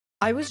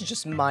I was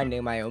just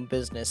minding my own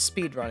business,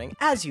 speedrunning,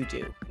 as you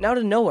do. And out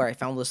of nowhere, I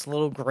found this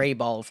little gray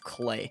ball of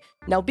clay.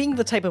 Now, being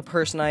the type of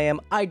person I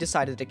am, I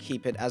decided to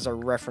keep it as a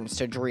reference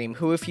to Dream,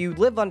 who, if you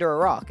live under a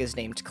rock, is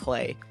named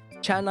Clay.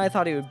 Chad and I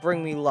thought he would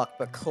bring me luck,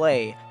 but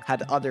Clay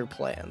had other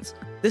plans.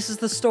 This is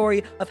the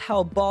story of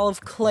how a ball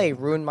of clay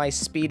ruined my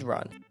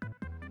speedrun.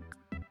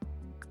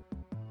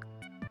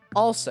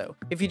 Also,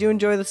 if you do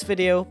enjoy this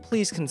video,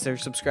 please consider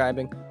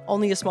subscribing.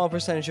 Only a small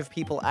percentage of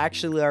people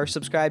actually are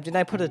subscribed, and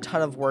I put a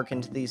ton of work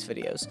into these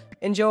videos.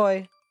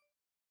 Enjoy!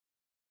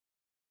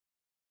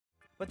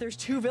 But there's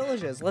 2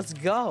 villages, let's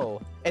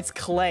go! It's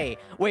Clay.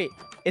 Wait,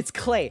 it's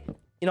Clay.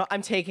 You know,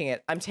 I'm taking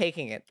it. I'm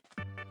taking it.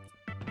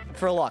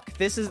 For luck.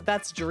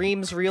 That's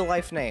Dream's real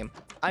life name.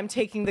 I'm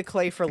taking the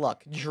Clay for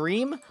luck.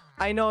 Dream?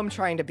 I know I'm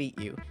trying to beat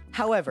you.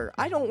 However,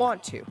 I don't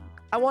want to.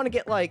 I want to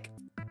get, like,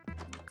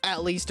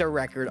 at least a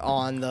record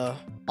on the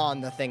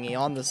thingy,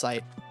 on the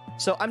site.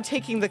 So I'm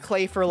taking the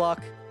Clay for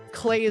luck.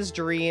 Clay is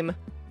Dream.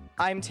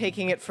 I'm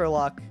taking it for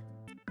luck.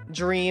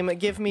 Dream,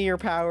 give me your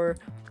power.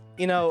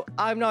 You know,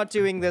 I'm not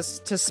doing this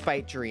to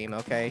spite Dream,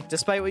 okay?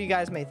 Despite what you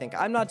guys may think,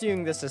 I'm not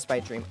doing this to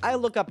spite Dream. I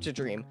look up to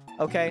Dream,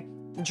 okay?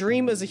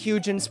 Dream is a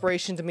huge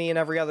inspiration to me and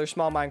every other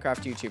small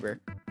Minecraft YouTuber,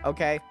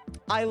 okay?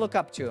 I look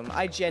up to him.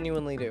 I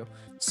genuinely do.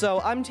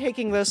 So I'm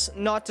taking this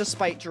not to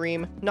spite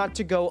Dream, not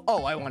to go,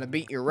 oh, I want to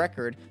beat your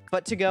record,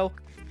 but to go,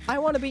 I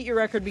want to beat your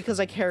record because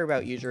I care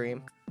about you,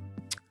 Dream.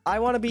 I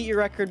want to beat your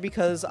record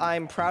because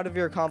I'm proud of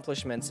your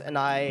accomplishments, and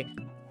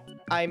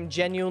I'm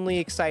genuinely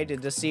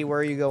excited to see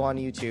where you go on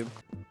YouTube.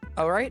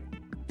 Alright?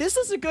 This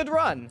is a good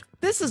run.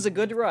 This is a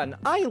good run.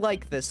 I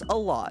like this a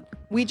lot.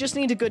 We just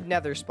need a good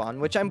nether spawn,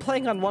 which I'm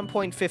playing on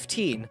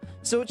 1.15,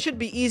 so it should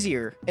be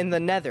easier in the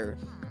nether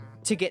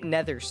to get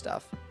nether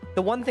stuff.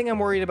 The one thing I'm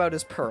worried about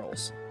is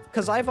pearls,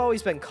 because I've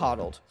always been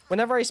coddled.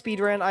 Whenever I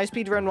speedrun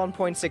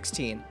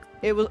 1.16.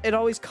 It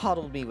always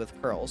coddled me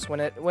with pearls.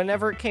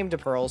 Whenever it came to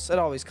pearls, it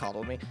always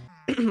coddled me.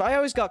 I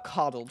always got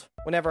coddled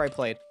whenever I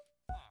played.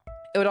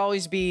 It would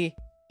always be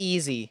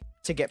easy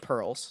to get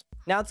pearls.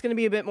 Now it's going to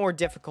be a bit more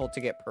difficult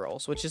to get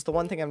pearls, which is the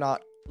one thing I'm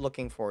not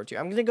looking forward to.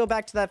 I'm going to go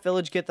back to that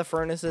village, get the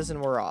furnaces,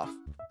 and we're off.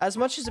 As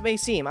much as it may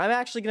seem, I'm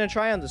actually going to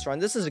try on this run.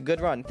 This is a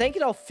good run. Thank you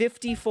to all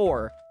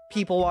 54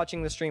 people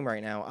watching the stream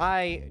right now.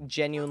 I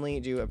genuinely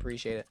do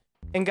appreciate it.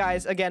 And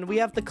guys, again, we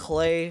have the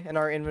clay in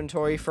our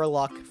inventory for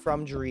luck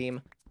from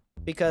Dream,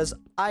 because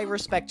I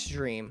respect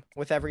Dream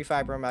with every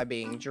fiber of my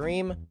being.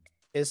 Dream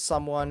is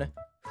someone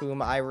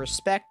whom I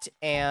respect,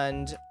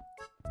 and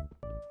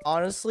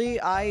honestly,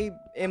 I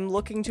am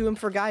looking to him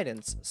for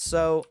guidance.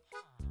 So,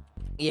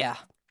 yeah.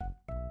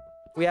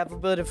 We have a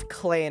bit of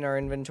clay in our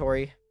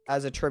inventory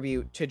as a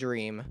tribute to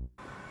Dream.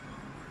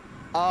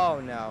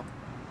 Oh, no.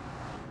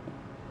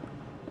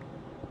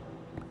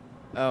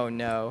 Oh,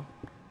 no.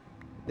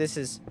 This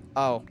is...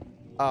 Oh.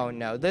 Oh,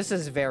 no. This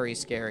is very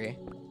scary.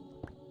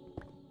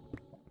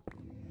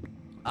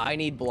 I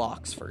need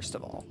blocks, first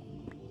of all.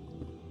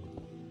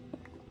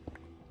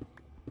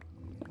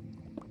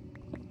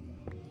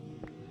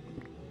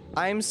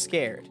 I'm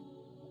scared.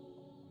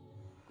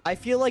 I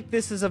feel like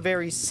this is a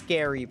very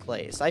scary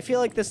place. I feel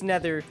like this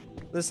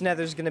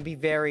nether's gonna be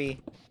very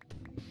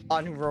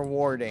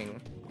unrewarding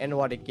in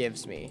what it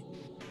gives me.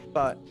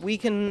 But we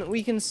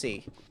can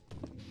see.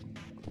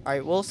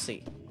 Alright, we'll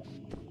see.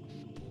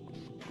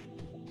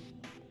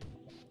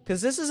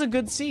 Because this is a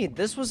good seed.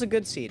 This was a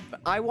good seed.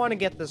 But I want to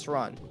get this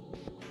run.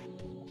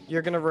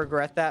 You're gonna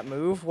regret that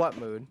move? What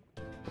mood?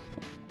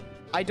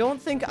 I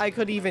don't think I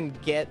could even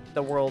get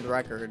the world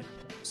record.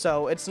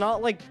 So it's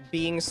not like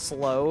being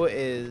slow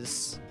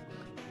is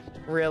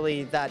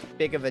really that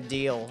big of a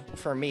deal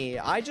for me.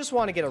 I just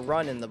want to get a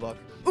run in the book.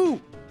 Ooh!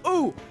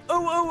 Ooh! Ooh!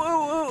 Ooh!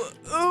 Ooh!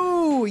 Ooh!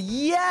 Ooh!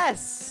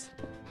 Yes!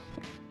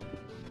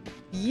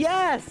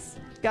 Yes!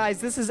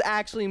 Guys, this is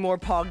actually more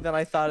pog than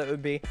I thought it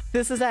would be.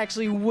 This is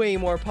actually way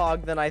more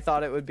pog than I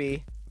thought it would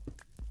be.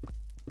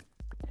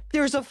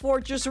 There's a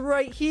fortress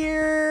right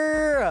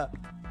here!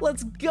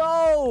 Let's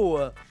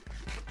go!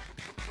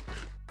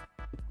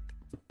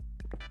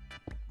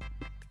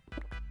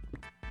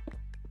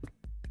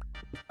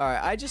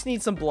 Alright, I just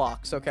need some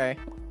blocks, okay?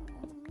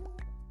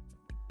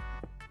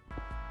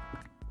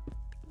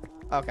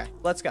 Okay,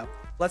 let's go.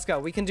 Let's go.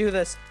 We can do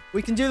this.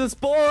 We can do this,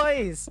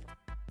 boys!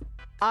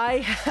 I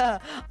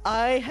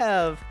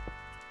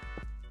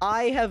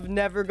have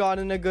never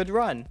gotten a good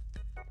run.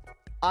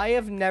 I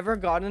have never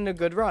gotten a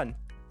good run.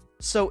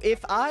 So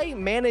if I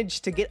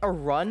manage to get a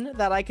run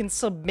that I can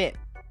submit,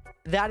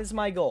 that is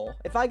my goal.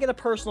 If I get a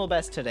personal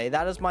best today,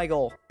 that is my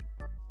goal.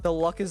 The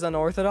luck is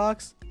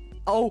unorthodox.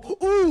 Oh,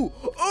 ooh,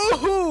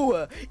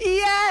 ooh,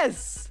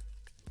 yes!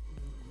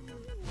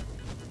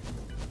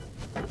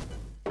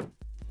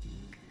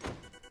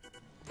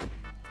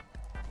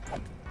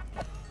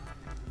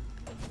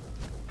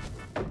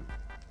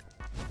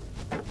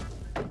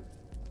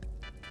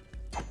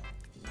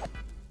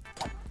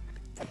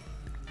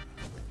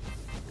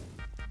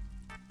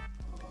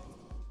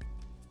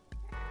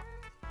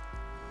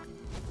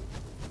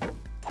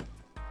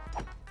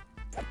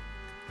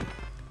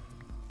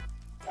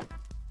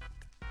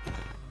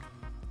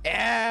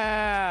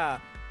 Yeah!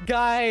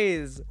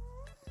 Guys!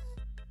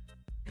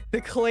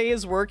 The clay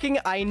is working?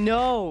 I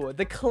know!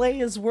 The clay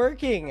is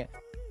working!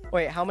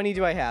 Wait, how many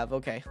do I have?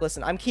 Okay,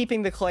 listen, I'm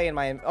keeping the clay in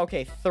my...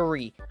 Okay,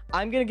 3.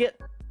 I'm gonna get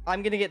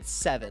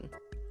 7.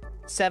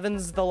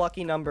 7's the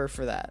lucky number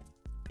for that.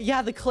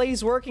 Yeah, the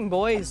clay's working,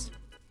 boys.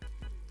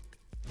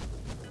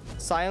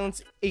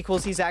 Silence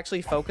equals he's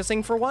actually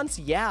focusing for once?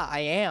 Yeah, I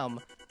am.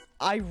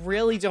 I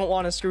really don't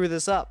want to screw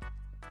this up.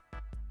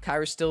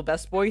 Kyra's still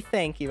best boy.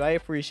 Thank you. I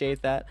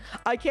appreciate that.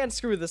 I can't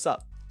screw this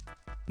up.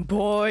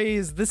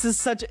 Boys, this is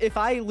such... If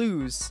I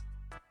lose...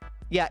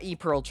 Yeah,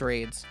 E-Pearl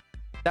trades.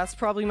 That's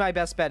probably my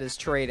best bet is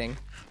trading.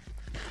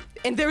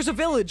 And there's a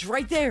village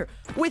right there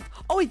with...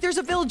 Oh, wait, there's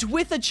a village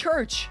with a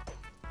church.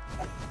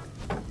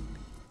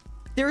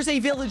 There's a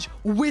village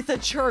with a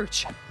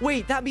church.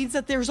 Wait, that means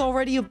that there's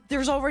already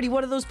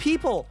one of those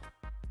people.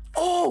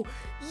 Oh,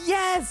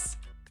 yes.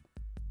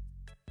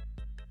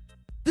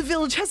 The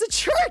village has a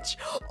church.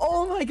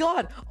 Oh my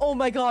god. Oh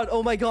my god.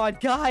 Oh my god,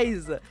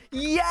 guys.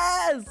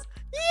 Yes.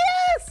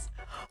 Yes.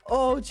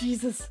 Oh,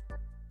 Jesus.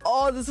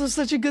 Oh, this was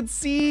such a good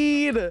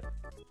scene.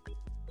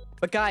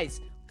 But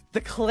guys,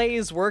 the clay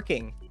is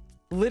working.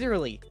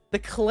 Literally, the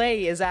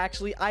clay is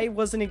actually... I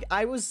was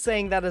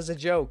saying that as a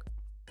joke.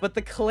 But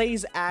the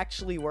clay's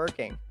actually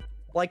working.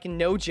 Like,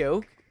 no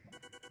joke.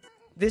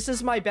 This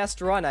is my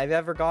best run I've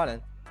ever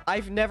gotten.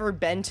 I've never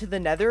been to the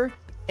nether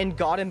and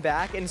gotten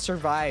back and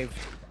survived.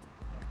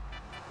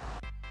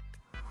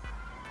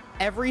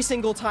 Every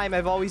single time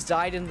I've always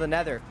died in the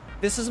nether.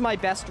 This is my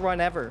best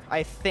run ever,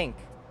 I think.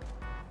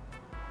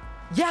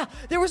 Yeah,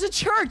 there was a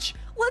church!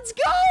 Let's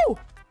go!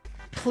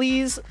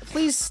 Please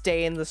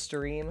stay in the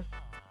stream.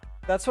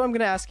 That's what I'm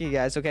gonna ask you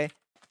guys, okay?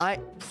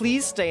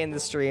 Please stay in the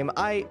stream.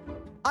 I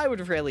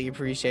would really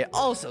appreciate it.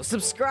 Also,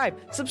 subscribe,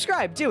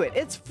 do it.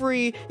 It's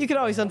free. You can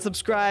always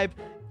unsubscribe.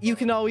 You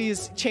can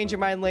always change your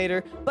mind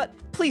later, but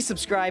please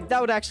subscribe. That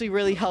would actually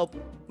really help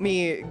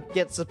me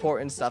get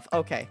support and stuff.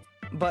 Okay,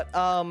 but,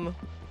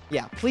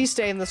 yeah, please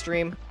stay in the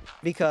stream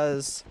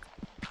because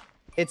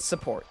it's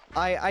support.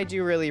 I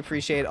do really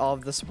appreciate all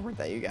of the support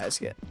that you guys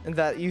get and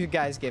that you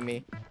guys give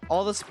me.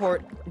 All the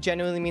support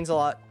genuinely means a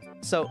lot.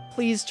 So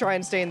please try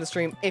and stay in the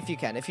stream if you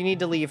can. If you need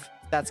to leave,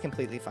 that's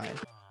completely fine.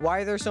 Why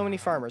are there so many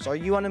farmers? Are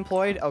you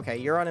unemployed? Okay,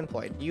 you're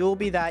unemployed. You'll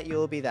be that,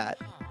 you'll be that.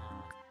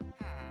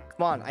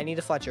 Come on, I need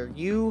a Fletcher.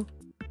 You...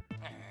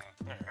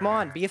 Come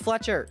on, be a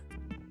Fletcher.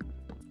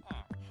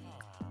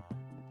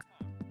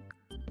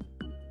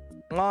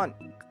 Come on.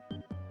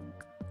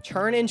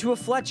 Turn into a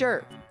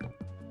Fletcher.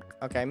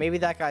 Okay, maybe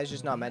that guy's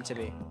just not meant to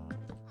be.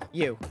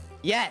 You.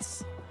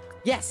 Yes!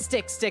 Yes,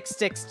 sticks.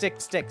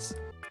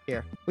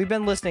 Here. We've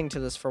been listening to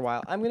this for a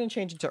while. I'm gonna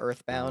change it to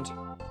Earthbound.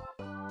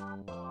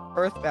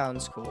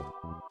 Earthbound's cool.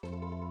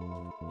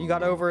 You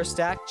got over a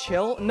stack?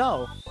 Chill?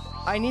 No.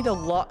 I need a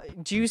lot.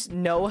 Do you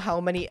know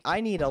how many?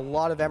 I need a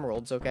lot of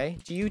emeralds, okay?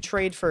 Do you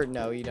trade for...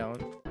 No, you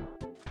don't.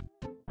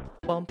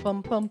 Bum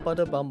bum bum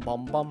bada bum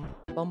bum bum.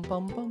 Bum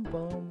bum bum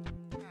bum.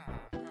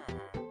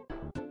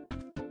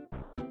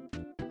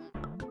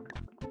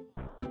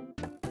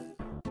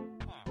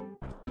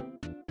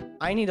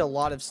 I need a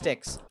lot of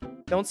sticks.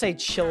 Don't say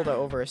chill to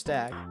over a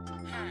stack.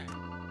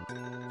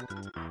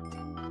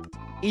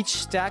 Each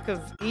stack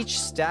of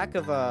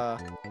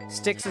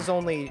sticks is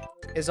only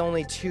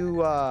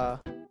 2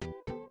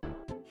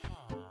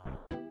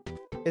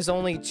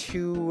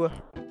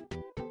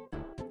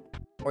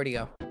 Where'd he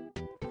go?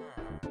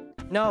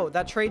 No,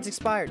 that trade's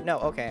expired. No,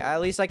 okay. At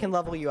least I can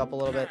level you up a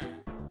little bit.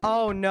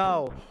 Oh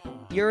no.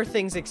 Your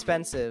thing's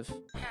expensive.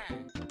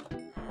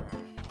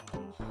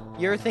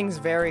 Your thing's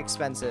very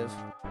expensive.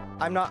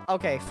 I'm not...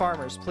 Okay,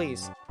 farmers,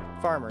 please.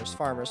 Farmers.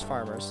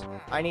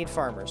 I need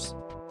farmers.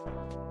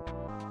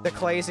 The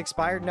clay is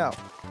expired? No.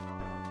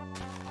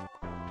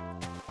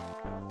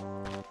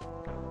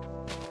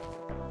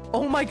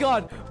 Oh my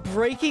god!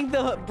 Breaking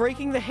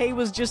the hay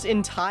was just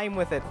in time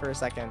with it for a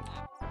second.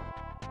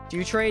 Do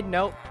you trade?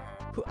 Nope.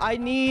 I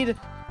need...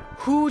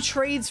 Who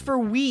trades for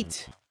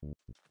wheat?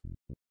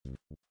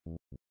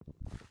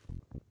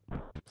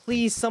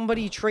 Please,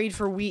 somebody trade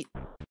for wheat.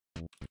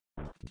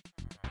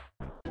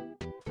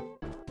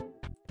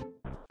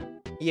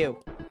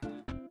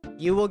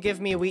 You will give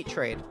me a wheat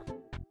trade.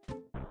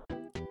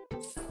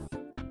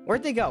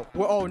 Where'd they go?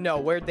 Oh no,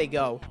 where'd they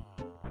go?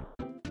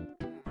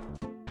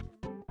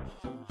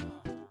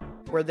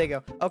 Where'd they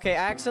go? Okay,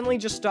 I accidentally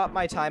just stopped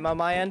my time on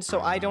my end, so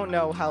I don't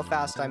know how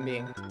fast I'm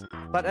being.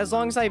 But as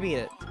long as I beat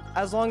it.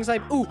 As long as I...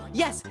 Ooh,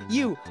 yes!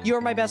 You're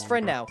my best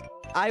friend now.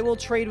 I will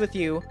trade with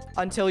you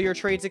until your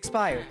trades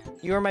expire.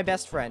 You are my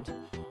best friend.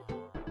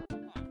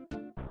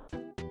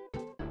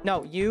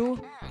 No, you...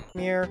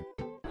 Come here.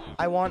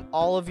 I want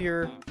all of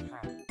your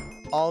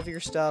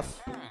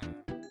stuff.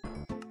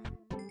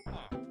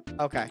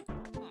 Okay.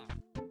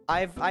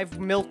 I've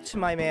milked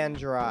my man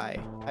dry.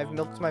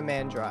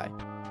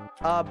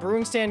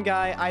 Brewing stand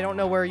guy, I don't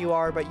know where you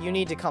are, but you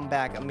need to come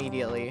back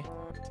immediately.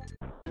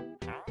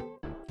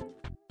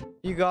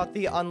 You got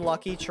the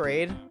unlucky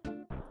trade.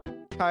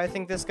 I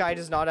think this guy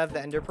does not have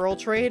the Ender Pearl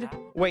trade.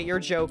 Wait, you're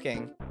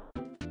joking.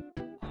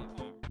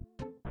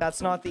 That's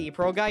not the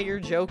E-Pro guy. You're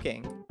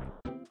joking.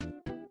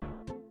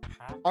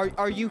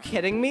 Are you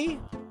kidding me?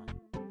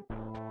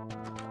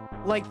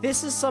 Like,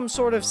 this is some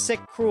sort of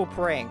sick, cruel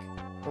prank,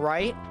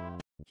 right?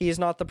 He is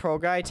not the pro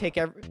guy. Take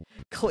every...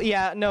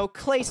 yeah, no,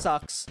 Clay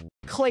sucks.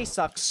 Clay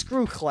sucks.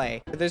 Screw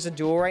Clay. There's a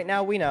duel right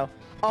now. We know.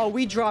 Oh,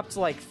 we dropped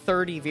like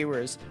 30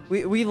 viewers.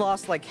 We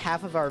lost like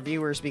half of our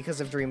viewers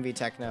because of Dream v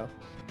Techno.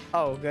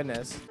 Oh,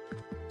 goodness.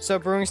 So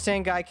Brewing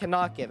Stand guy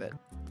cannot give it.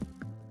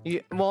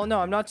 Well,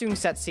 no, I'm not doing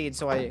set seed,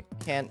 so I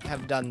can't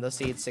have done the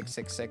seed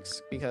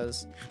 666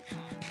 because...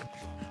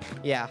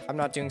 yeah, I'm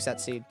not doing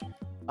set seed.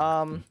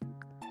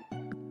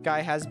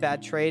 Guy has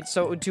bad trades.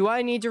 So do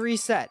I need to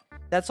reset?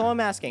 That's all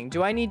I'm asking.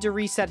 Do I need to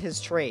reset his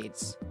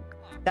trades?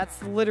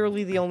 That's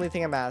literally the only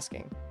thing I'm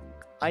asking.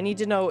 I need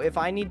to know if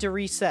I need to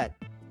reset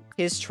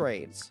his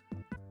trades.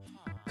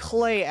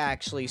 Clay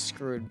actually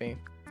screwed me.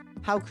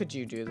 How could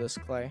you do this,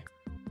 Clay?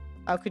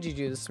 How could you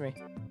do this to me?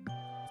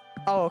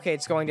 Oh, okay,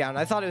 it's going down.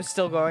 I thought it was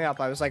still going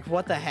up. I was like,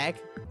 what the heck?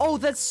 Oh,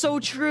 that's so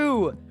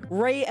true!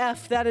 Ray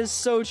F, that is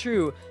so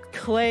true.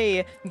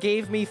 Clay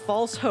gave me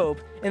false hope,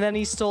 and then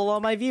he stole all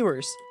my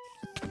viewers.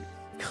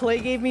 Clay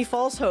gave me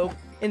false hope,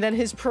 and then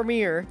his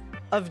premiere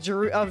of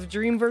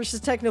Dream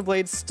vs.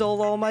 Technoblade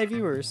stole all my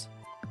viewers.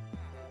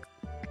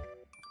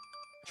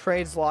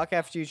 Trades lock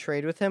after you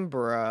trade with him?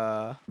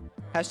 Bruh.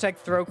 Hashtag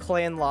throw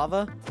Clay in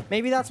lava?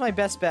 Maybe that's my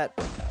best bet.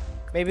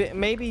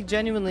 Maybe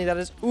genuinely that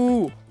is...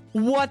 Ooh!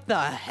 What the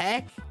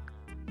heck?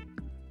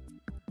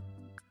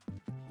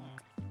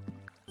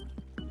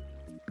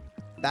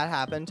 That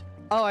happened.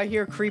 Oh, I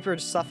hear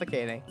creepers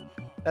suffocating.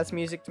 That's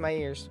music to my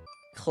ears.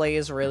 Clay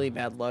is really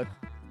bad luck.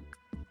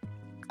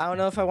 I don't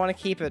know if I want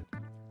to keep it.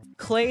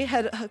 Clay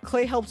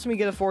helped me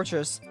get a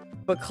fortress,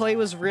 but Clay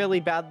was really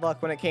bad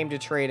luck when it came to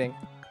trading.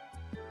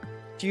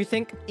 Do you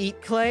think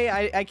eat Clay?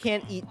 I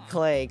can't eat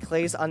Clay.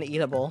 Clay's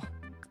uneatable.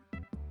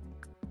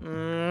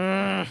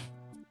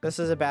 This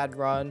is a bad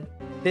run.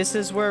 This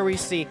is where we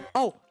see...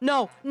 Oh,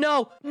 no,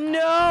 no,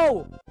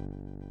 no!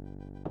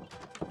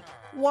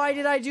 Why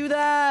did I do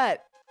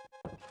that?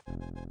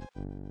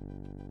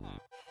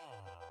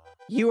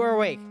 You are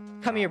awake.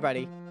 Come here,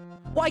 buddy.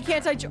 Why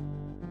can't I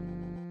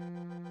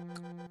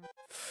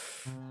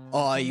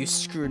Oh, you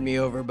screwed me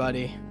over,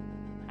 buddy.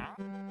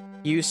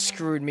 You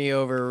screwed me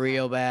over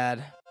real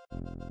bad.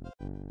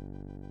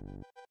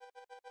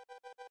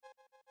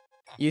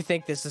 You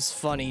think this is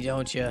funny,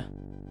 don't you?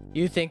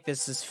 You think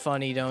this is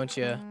funny, don't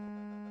you?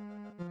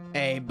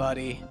 Hey,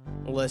 buddy.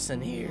 Listen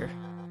here.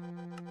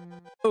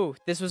 Oh,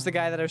 this was the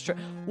guy that I was trying...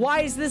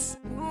 Why is this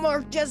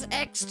marked as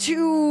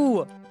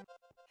X2?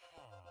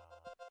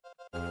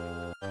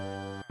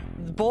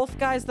 Both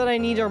guys that I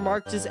need are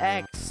marked as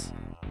X.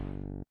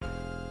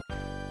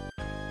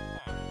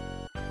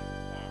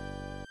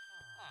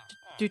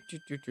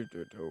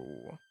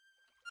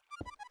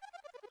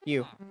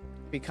 You.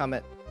 Become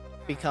it.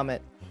 Become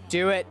it.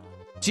 Do it.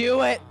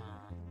 Do it!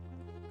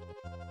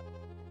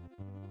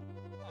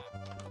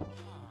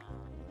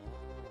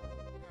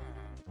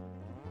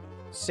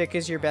 Sick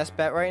is your best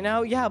bet right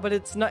now? Yeah, but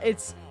it's not...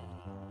 It's...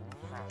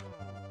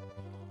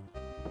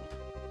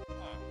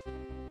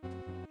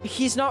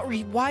 He's not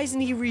why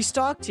isn't he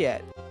restocked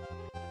yet?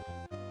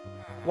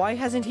 Why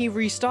hasn't he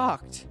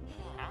restocked?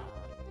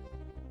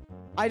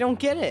 I don't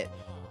get it.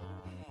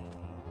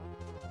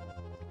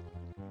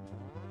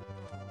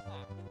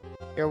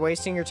 You're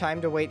wasting your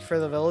time to wait for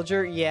the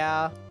villager?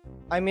 Yeah.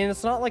 I mean,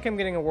 it's not like I'm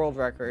getting a world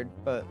record,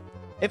 but...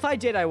 If I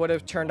did, I would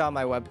have turned on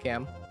my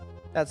webcam.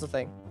 That's the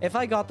thing. If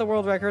I got the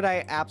world record,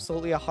 I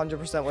absolutely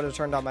 100% would have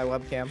turned on my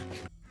webcam.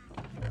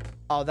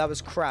 Oh, that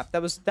was crap.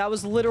 That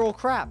was literal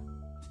crap.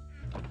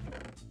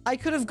 I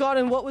could have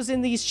gotten what was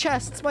in these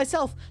chests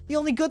myself. The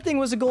only good thing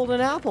was a golden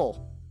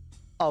apple.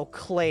 Oh,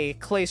 Clay.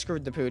 Clay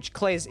screwed the pooch.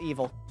 Clay is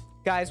evil.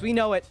 Guys, we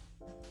know it.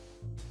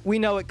 We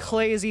know it.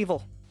 Clay is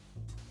evil.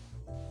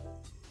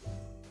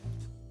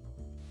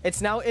 It's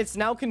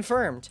now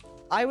confirmed.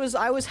 I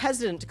was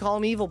hesitant to call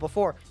him evil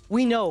before.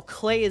 We know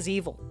Clay is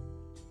evil.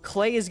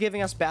 Clay is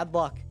giving us bad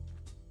luck.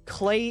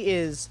 Clay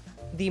is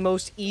the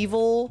most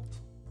evil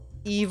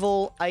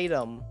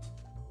item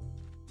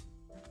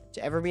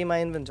to ever be in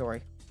my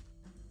inventory.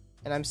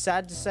 And I'm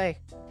sad to say,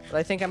 but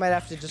I think I might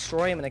have to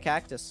destroy him in a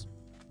cactus.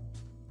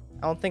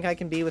 I don't think I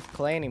can be with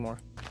Clay anymore.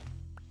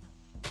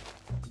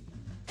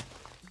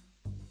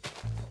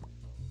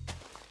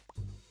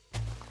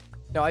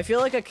 No, I feel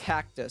like a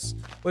cactus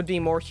would be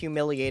more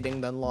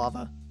humiliating than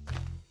lava.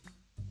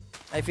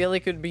 I feel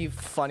like it would be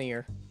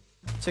funnier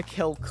to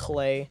kill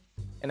Clay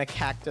in a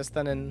cactus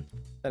than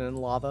in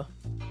lava.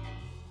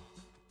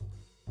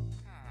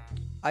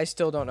 I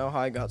still don't know how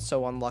I got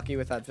so unlucky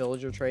with that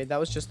villager trade. That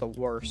was just the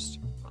worst.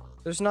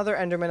 There's another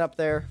Enderman up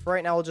there. For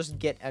right now, we'll just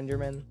get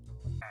Enderman.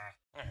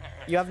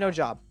 You have no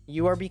job.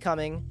 You are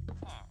becoming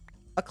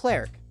a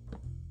cleric.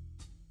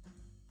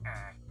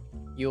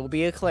 You will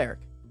be a cleric.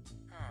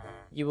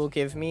 You will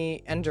give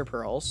me ender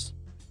pearls.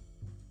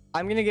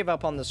 I'm gonna give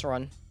up on this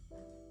run.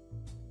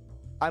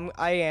 I'm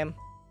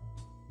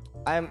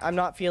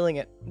not feeling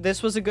it.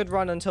 This was a good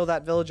run until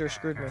that villager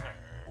screwed me.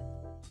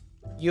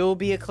 You'll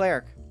be a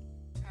cleric.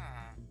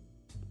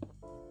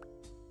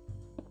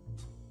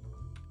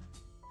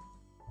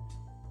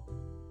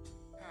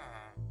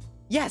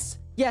 Yes!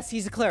 Yes,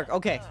 he's a cleric.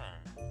 Okay.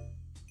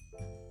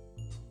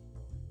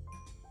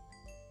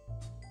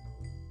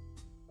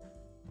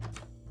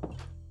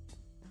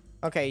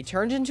 Okay, he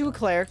turned into a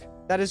cleric.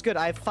 That is good.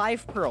 I have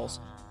 5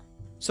 pearls.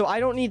 So I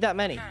don't need that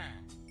many.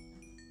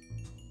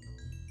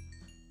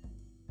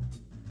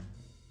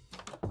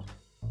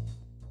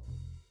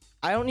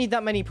 I don't need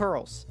that many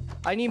pearls.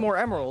 I need more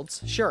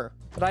emeralds, sure.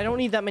 But I don't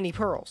need that many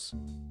pearls.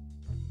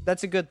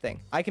 That's a good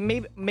thing. I can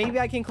maybe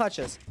I can clutch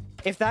this.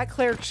 If that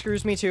cleric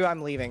screws me too,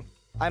 I'm leaving.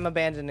 I'm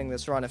abandoning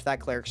this run if that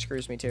cleric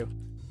screws me too.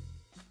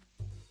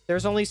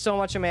 There's only so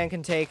much a man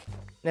can take.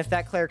 And if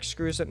that cleric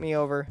screws me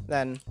over,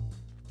 then...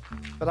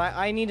 But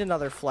I need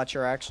another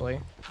Fletcher, actually.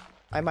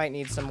 I might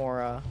need some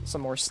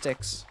more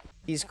sticks.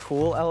 He's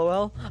cool,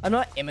 LOL. I'm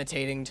not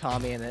imitating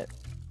Tommy in it.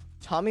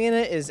 Tommy in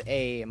it is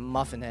a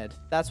muffin head.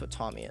 That's what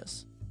Tommy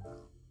is.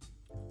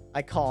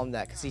 I call him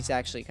that because he's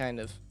actually kind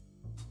of...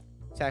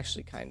 He's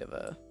actually kind of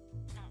a...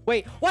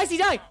 Wait, why is he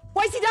dying?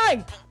 Why is he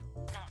dying?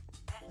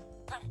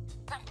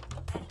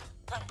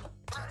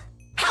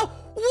 How?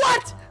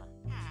 What?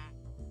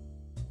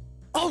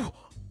 Oh!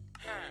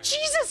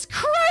 Jesus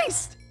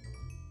Christ!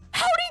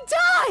 How'd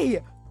he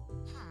die?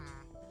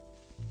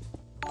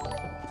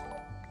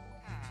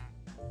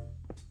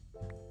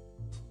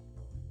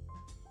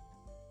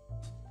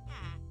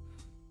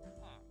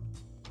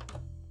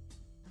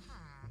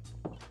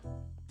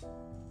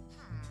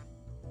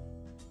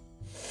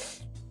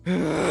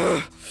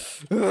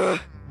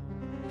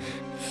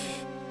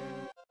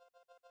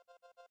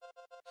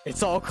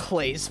 It's all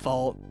Clay's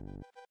fault.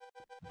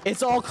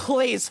 It's all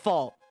Clay's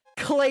fault.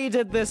 Clay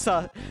did this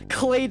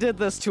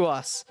to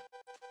us.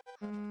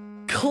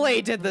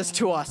 Clay did this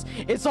to us.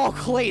 It's all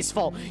Clay's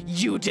fault.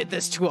 You did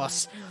this to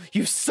us.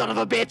 You son of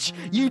a bitch.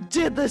 You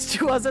did this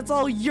to us. It's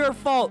all your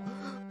fault.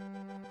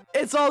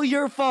 It's all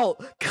your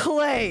fault.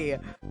 Clay.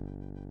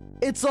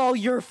 It's all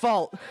your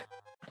fault.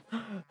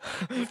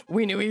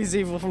 We knew he was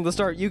evil from the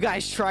start. You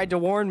guys tried to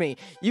warn me.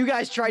 You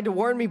guys tried to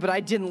warn me, but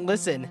I didn't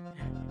listen.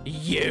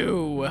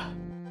 You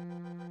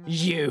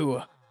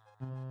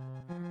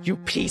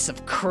piece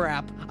of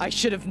crap. I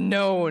should have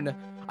known.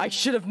 I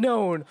should have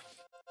known.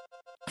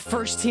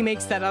 First he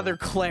makes that other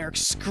cleric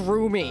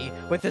screw me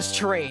with his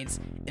trades,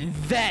 and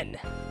then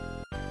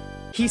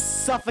he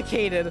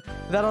suffocated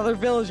that other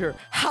villager.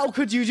 How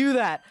could you do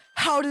that?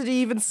 How did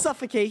he even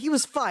suffocate? He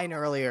was fine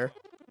earlier.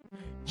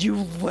 You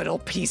little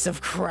piece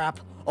of crap.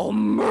 I'll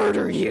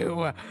murder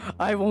you.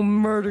 I will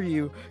murder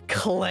you.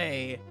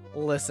 Clay.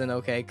 Listen,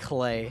 okay,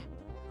 Clay.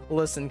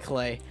 Listen,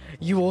 Clay.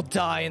 You will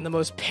die in the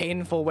most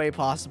painful way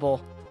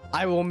possible.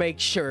 I will make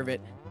sure of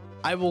it.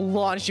 I will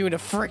launch you into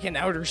frickin'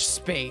 outer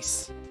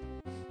space.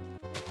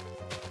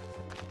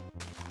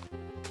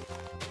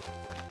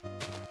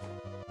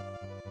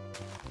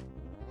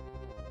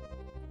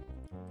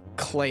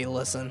 Clay,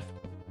 listen.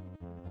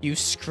 You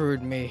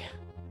screwed me.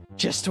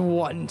 Just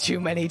one too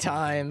many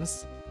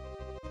times.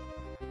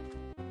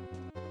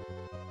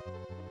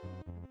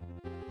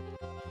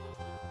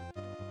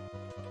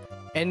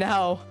 And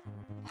now,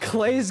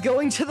 Clay's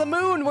going to the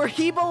moon where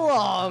he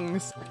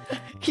belongs.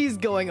 He's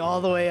going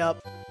all the way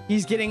up.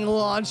 He's getting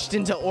launched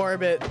into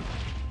orbit.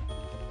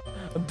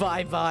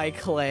 Bye-bye,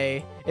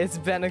 Clay. It's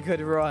been a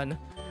good run,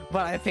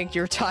 but I think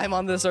your time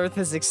on this earth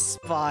has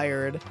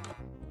expired.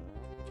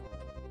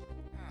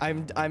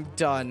 I'm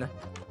done.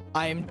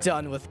 I am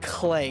done with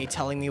Clay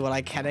telling me what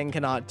I can and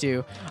cannot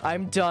do.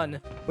 I'm done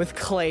with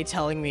Clay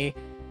telling me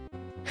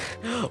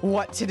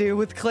what to do,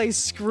 with Clay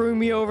screwing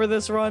me over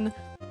this run.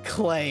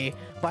 Clay,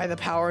 by the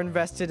power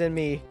invested in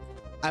me,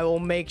 I will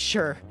make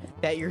sure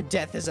that your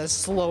death is as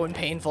slow and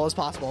painful as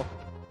possible.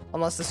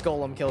 Unless this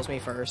golem kills me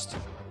first.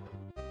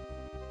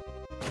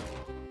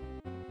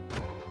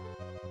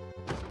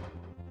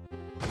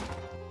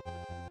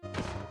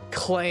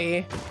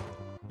 Clay,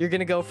 you're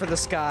gonna go for the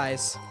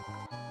skies.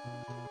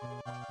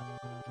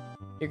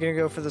 You're gonna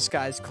go for the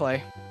skies,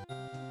 Clay.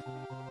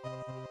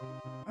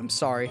 I'm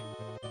sorry,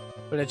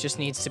 but it just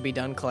needs to be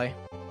done, Clay.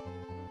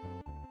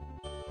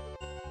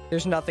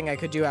 There's nothing I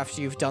could do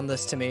after you've done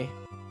this to me.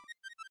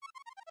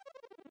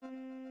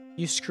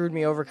 You screwed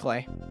me over,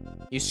 Clay.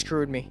 You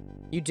screwed me.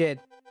 You did.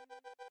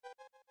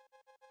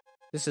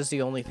 This is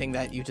the only thing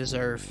that you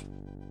deserve.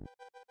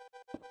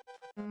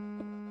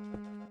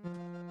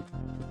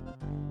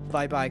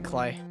 Bye-bye,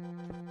 Clay.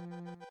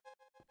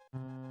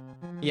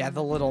 Yeah,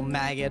 the little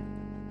maggot.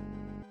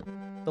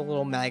 The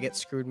little maggot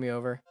screwed me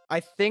over. I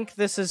think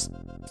this is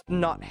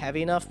not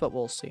heavy enough, but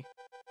we'll see.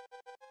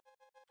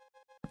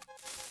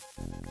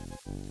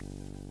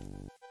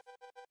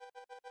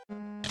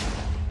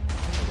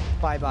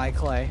 Bye-bye,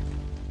 Clay.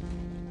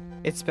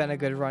 It's been a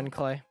good run,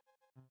 Clay.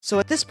 So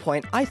at this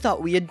point, I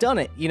thought we had done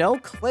it. You know,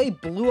 Clay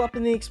blew up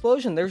in the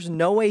explosion. There's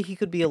no way he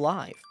could be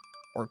alive.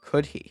 Or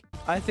could he?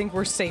 I think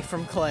we're safe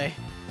from Clay.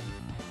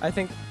 I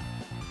think...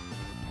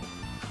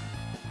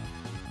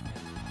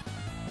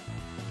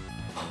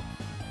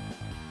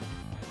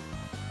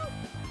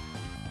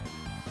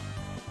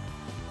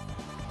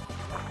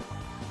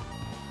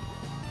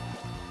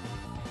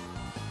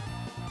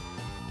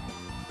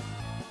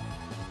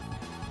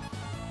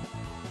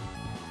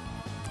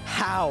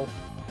 How?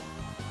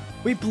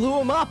 We blew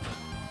him up.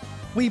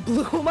 We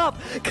blew him up.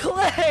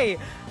 Clay!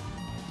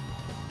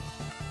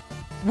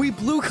 We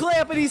blew Clay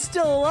up and he's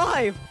still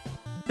alive.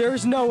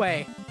 There's no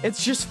way.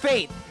 It's just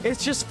fate.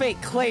 It's just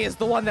fate. Clay is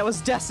the one that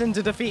was destined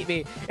to defeat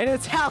me. And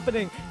it's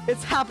happening.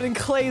 It's happening.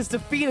 Clay is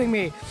defeating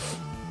me.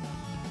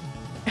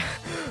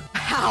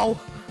 How?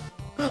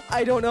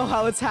 I don't know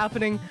how it's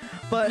happening,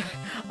 but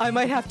I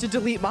might have to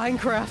delete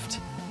Minecraft.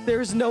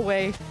 There's no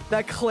way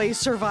that Clay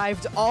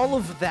survived all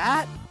of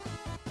that.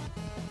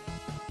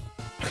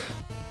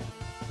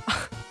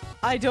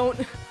 I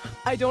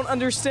don't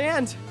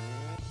understand.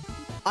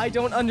 I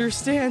don't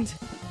understand.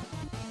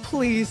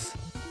 Please,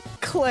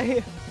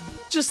 Clay,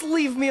 just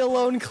leave me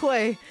alone,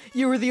 Clay.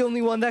 You were the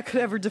only one that could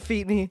ever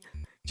defeat me.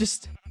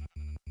 Just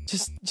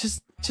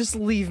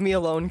leave me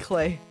alone,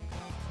 Clay.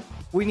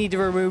 We need to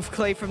remove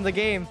Clay from the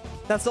game.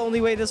 That's the only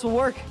way this will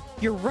work.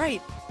 You're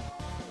right.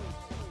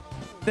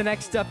 The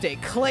next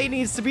update, Clay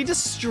needs to be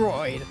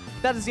destroyed.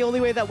 That is the only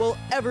way that we'll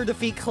ever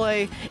defeat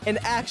Clay and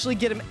actually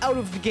get him out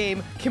of the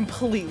game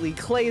completely.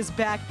 Clay is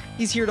back.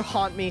 He's here to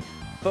haunt me,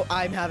 but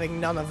I'm having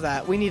none of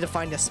that. We need to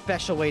find a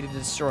special way to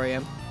destroy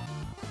him.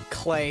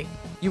 Clay,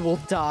 you will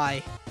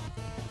die.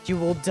 You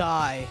will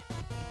die.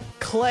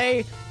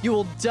 Clay, you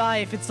will die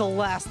if it's the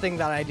last thing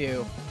that I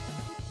do.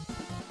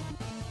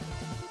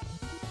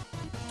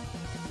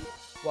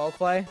 Well,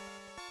 Clay?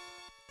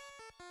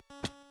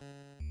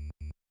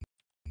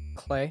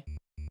 Clay?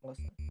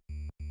 Listen.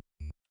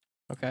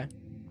 Okay.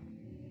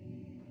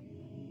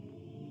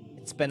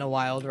 It's been a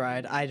wild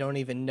ride. I don't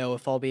even know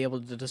if I'll be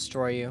able to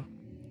destroy you.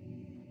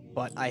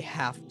 But I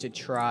have to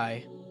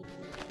try.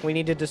 We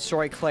need to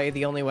destroy Clay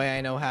the only way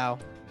I know how.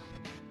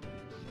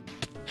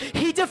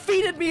 He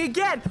defeated me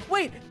again!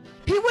 Wait!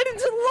 He went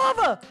into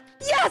lava!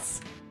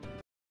 Yes!